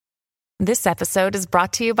This episode is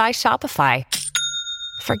brought to you by Shopify.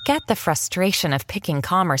 Forget the frustration of picking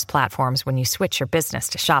commerce platforms when you switch your business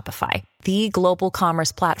to Shopify, the global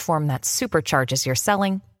commerce platform that supercharges your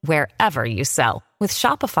selling wherever you sell. With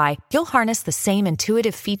Shopify, you'll harness the same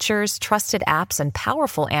intuitive features, trusted apps, and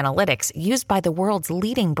powerful analytics used by the world's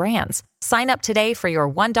leading brands. Sign up today for your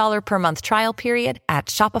 $1 per month trial period at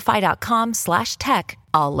shopify.com/tech,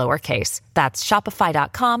 all lowercase. That's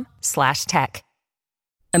shopify.com/tech.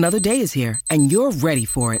 Another day is here, and you're ready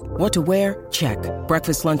for it. What to wear? Check.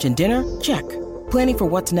 Breakfast, lunch, and dinner? Check. Planning for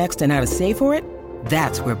what's next and how to save for it?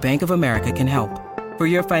 That's where Bank of America can help. For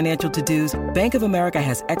your financial to-dos, Bank of America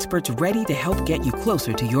has experts ready to help get you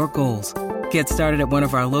closer to your goals. Get started at one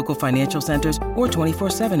of our local financial centers or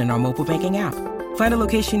 24/7 in our mobile banking app. Find a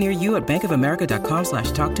location near you at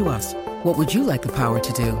bankofamerica.com/talktous. What would you like the power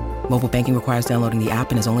to do? Mobile banking requires downloading the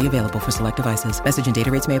app and is only available for select devices. Message and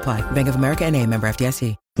data rates may apply. Bank of America NA, member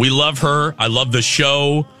FDIC. We love her. I love the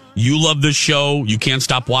show. You love the show. You can't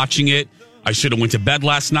stop watching it. I should have went to bed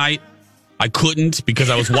last night. I couldn't because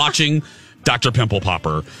I was watching Dr. Pimple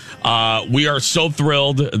Popper. We are so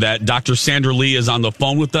thrilled that Dr. Sandra Lee is on the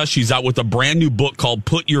phone with us. She's out with a brand new book called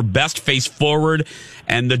Put Your Best Face Forward,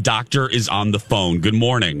 and the doctor is on the phone. Good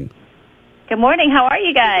morning. Good morning. How are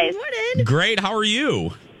you guys? Good morning. Great. How are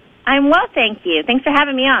you? I'm well, thank you. Thanks for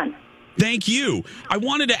having me on. Thank you. I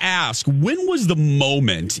wanted to ask, when was the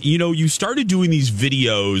moment, you started doing these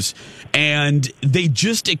videos and they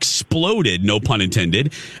just exploded, no pun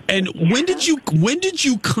intended. And when did you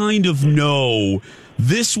kind of know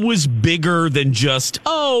this was bigger than just,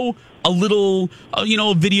 a little,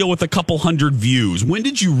 a video with a couple hundred views? When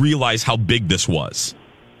did you realize how big this was?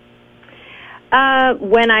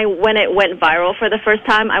 When it went viral for the first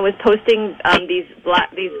time, I was posting these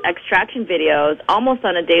extraction videos almost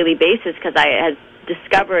on a daily basis because I had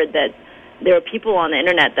discovered that there were people on the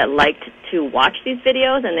internet that liked to watch these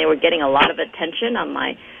videos, and they were getting a lot of attention on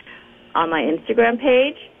my Instagram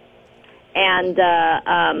page. And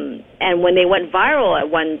when they went viral at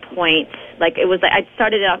one point, I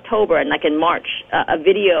started in October, and in March, a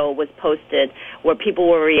video was posted where people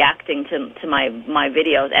were reacting to my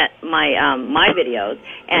videos, my videos,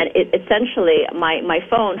 and it essentially my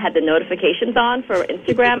phone had the notifications on for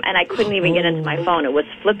Instagram, and I couldn't even get into my phone. It was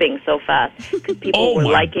flipping so fast because people were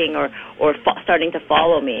liking or starting to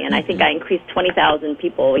follow me, and I think I increased 20,000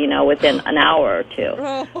 people, within an hour or two.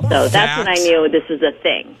 So that's when I knew this was a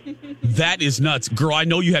thing. That is nuts, girl. I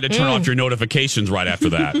know you had to turn off your notifications right after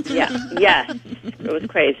that. Yes, it was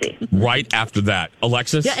crazy. Right after that,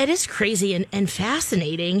 Alexis. Yeah, it is crazy and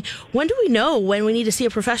fascinating. When do we know when we need to see a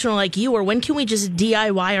professional like you, or when can we just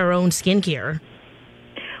DIY our own skincare?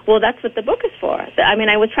 Well, that's what the book is for. I mean,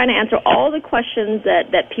 I was trying to answer all the questions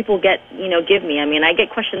that people give me. I mean, I get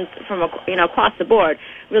questions from across the board,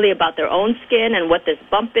 really about their own skin and what this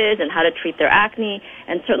bump is and how to treat their acne,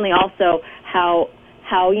 and certainly also how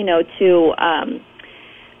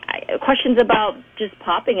questions about just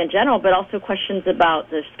popping in general, but also questions about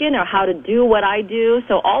the skin or how to do what I do.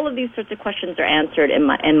 So all of these sorts of questions are answered in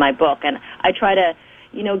my book, and I try to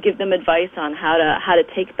give them advice on how to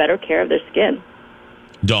take better care of their skin.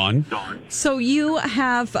 Dawn. So you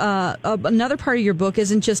have another part of your book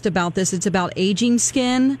isn't just about this; it's about aging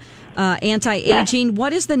skin, anti-aging. Yes.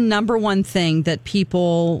 What is the number one thing that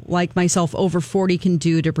people like myself over 40 can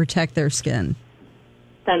do to protect their skin?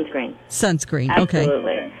 Sunscreen. Okay.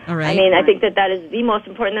 All right. I mean, I think that is the most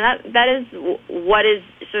important. And that is what is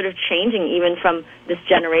sort of changing even from this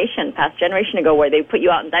past generation ago, where they put you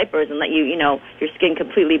out in diapers and let your skin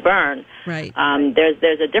completely burn. Right.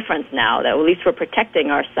 There's a difference now that at least we're protecting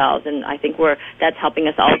ourselves, and I think that's helping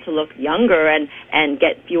us all to look younger and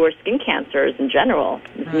get fewer skin cancers in general,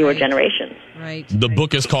 newer generations. Right. The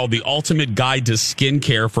book is called The Ultimate Guide to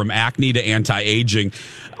Skincare from Acne to Anti-Aging.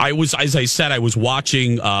 As I said, I was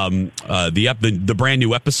watching the brand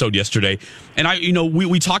new episode yesterday, and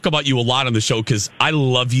we talk about you a lot on the show because I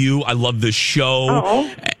love you. I love the show. Oh.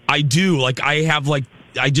 I do.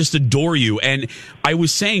 I just adore you. And I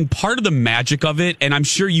was saying part of the magic of it, and I'm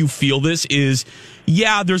sure you feel this, is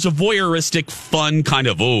there's a voyeuristic, fun kind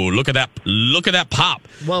of, look at that pop.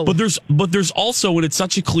 Whoa. But there's also, and it's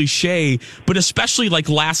such a cliche, but especially like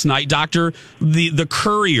last night, Doctor, the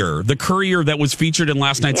courier that was featured in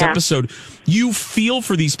last night's episode, you feel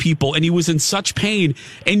for these people, and he was in such pain,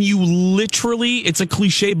 and you literally, it's a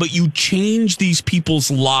cliche, but you change these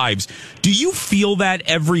people's lives. Do you feel that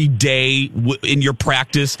every day in your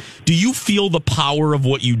practice? Do you feel the power of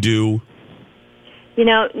what you do?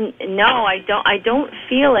 No, I don't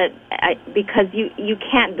feel it because you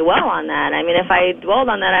can't dwell on that. I mean, if I dwelled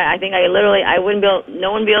on that, I think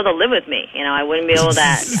no one would be able to live with me. I wouldn't be able to.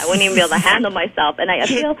 I wouldn't even be able to handle myself. And I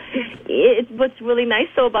feel what's really nice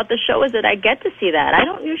though about the show is that I get to see that. I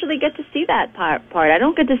don't usually get to see that part. I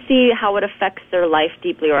don't get to see how it affects their life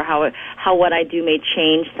deeply, or how what I do may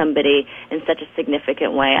change somebody in such a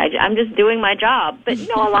significant way. I'm just doing my job. But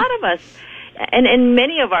a lot of us. And in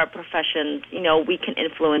many of our professions, we can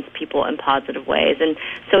influence people in positive ways. And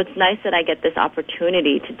so it's nice that I get this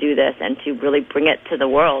opportunity to do this and to really bring it to the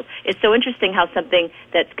world. It's so interesting how something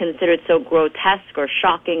that's considered so grotesque or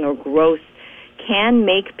shocking or gross can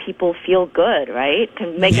make people feel good, right?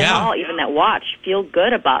 Can make us all, even that watch, feel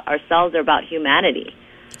good about ourselves or about humanity.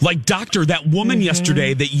 Like, doctor, that woman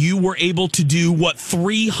yesterday that you were able to do,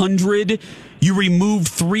 300? You removed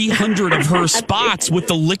 300 of her spots with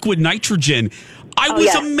the liquid nitrogen. I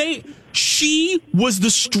was amazed. She was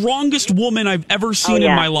the strongest woman I've ever seen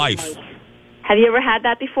in my life. Have you ever had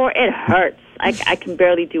that before? It hurts. I can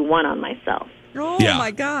barely do one on myself. Oh,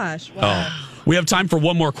 my gosh. Wow. Oh. We have time for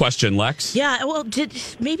one more question, Lex. Yeah, well,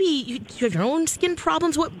 maybe you have your own skin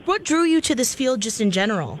problems? What drew you to this field just in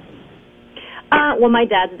general? Well, my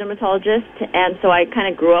dad's a dermatologist, and so I kind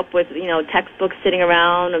of grew up with, textbooks sitting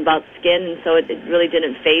around about skin, and so it really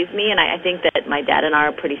didn't faze me. And I think that my dad and I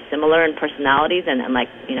are pretty similar in personalities and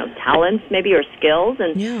talents maybe, or skills.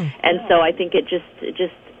 And so I think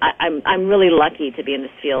I'm really lucky to be in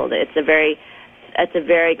this field. It's a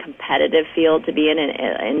very competitive field to be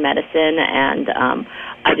in medicine, and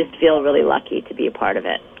I just feel really lucky to be a part of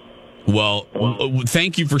it. Well,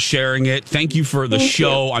 thank you for sharing it. Thank you for the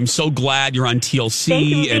show. You. I'm so glad you're on TLC. Thank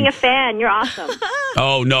you for being a fan. You're awesome.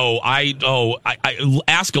 Oh, no. I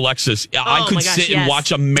ask Alexis. I could sit and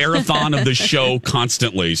watch a marathon of the show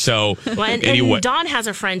constantly. So, anyway. And Dawn has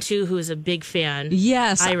a friend, too, who is a big fan.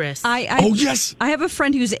 Yes. Iris. Yes. I have a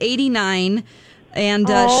friend who's 89. And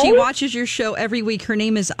she watches your show every week. Her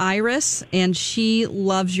name is Iris, and she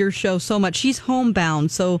loves your show so much. She's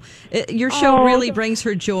homebound, so your show really brings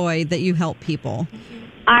her joy that you help people.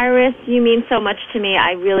 Iris, you mean so much to me.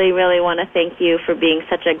 I really, really want to thank you for being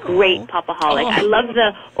such a great popaholic. I love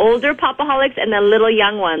the older popaholics and the little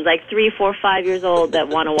young ones, like 3, 4, 5 years old, that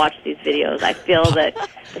want to watch these videos. I feel that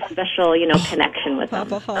a special, connection with them.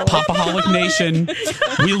 Popaholic Nation,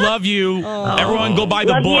 we love you. Everyone, go buy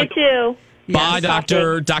the book. Love you too. Bye,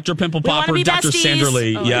 Dr. Pimple Popper, Dr. Sandra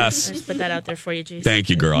Lee. Yes. Just put that out there for you, Jason. Thank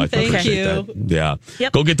you, girl. I appreciate that. Yeah.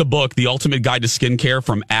 Yep. Go get the book, The Ultimate Guide to Skincare,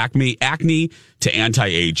 from Acne to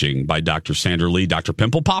Anti-Aging, by Dr. Sandra Lee, Dr.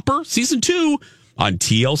 Pimple Popper, Season 2 on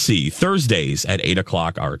TLC, Thursdays at 8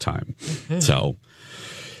 o'clock our time. So.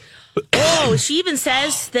 She even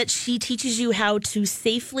says that she teaches you how to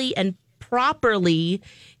safely and properly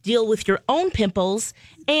deal with your own pimples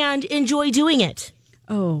and enjoy doing it.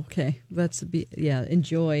 Oh, okay.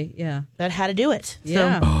 Enjoy. Yeah. That how to do it.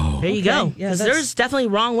 Yeah. So, there you go. Yeah, there's definitely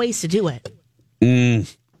wrong ways to do it.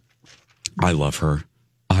 I love her.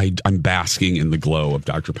 I'm basking in the glow of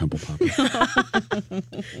Dr. Pimple Popper.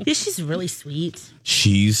 Yeah, she's really sweet.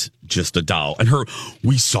 She's just a doll. And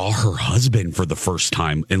we saw her husband for the first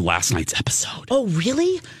time in last night's episode. Oh,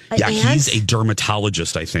 really? Yeah, he's a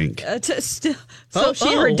dermatologist, I think. Her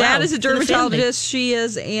dad is a dermatologist, she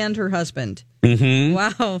is, and her husband. Mm-hmm.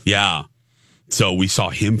 Wow. Yeah. So we saw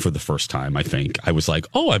him for the first time, I think. I was like,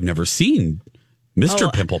 I've never seen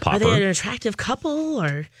Mr. Pimple Popper. Are they an attractive couple,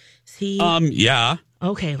 or is he? Yeah.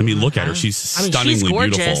 Okay. I mean, look at her. She's stunningly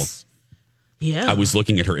beautiful. Yeah. I was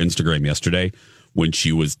looking at her Instagram yesterday when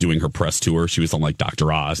she was doing her press tour. She was on like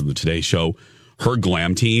Dr. Oz and the Today Show. Her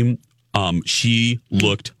glam team, she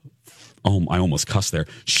looked, I almost cussed there.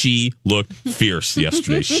 She looked fierce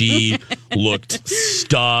yesterday. She looked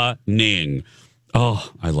stunning.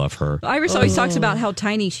 Oh, I love her. Iris always talks about how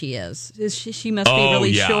tiny she is. She must be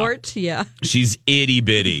really short. Yeah. She's itty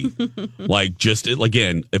bitty. Like, just,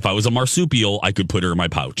 again, if I was a marsupial, I could put her in my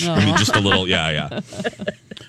pouch. I mean, just a little, yeah.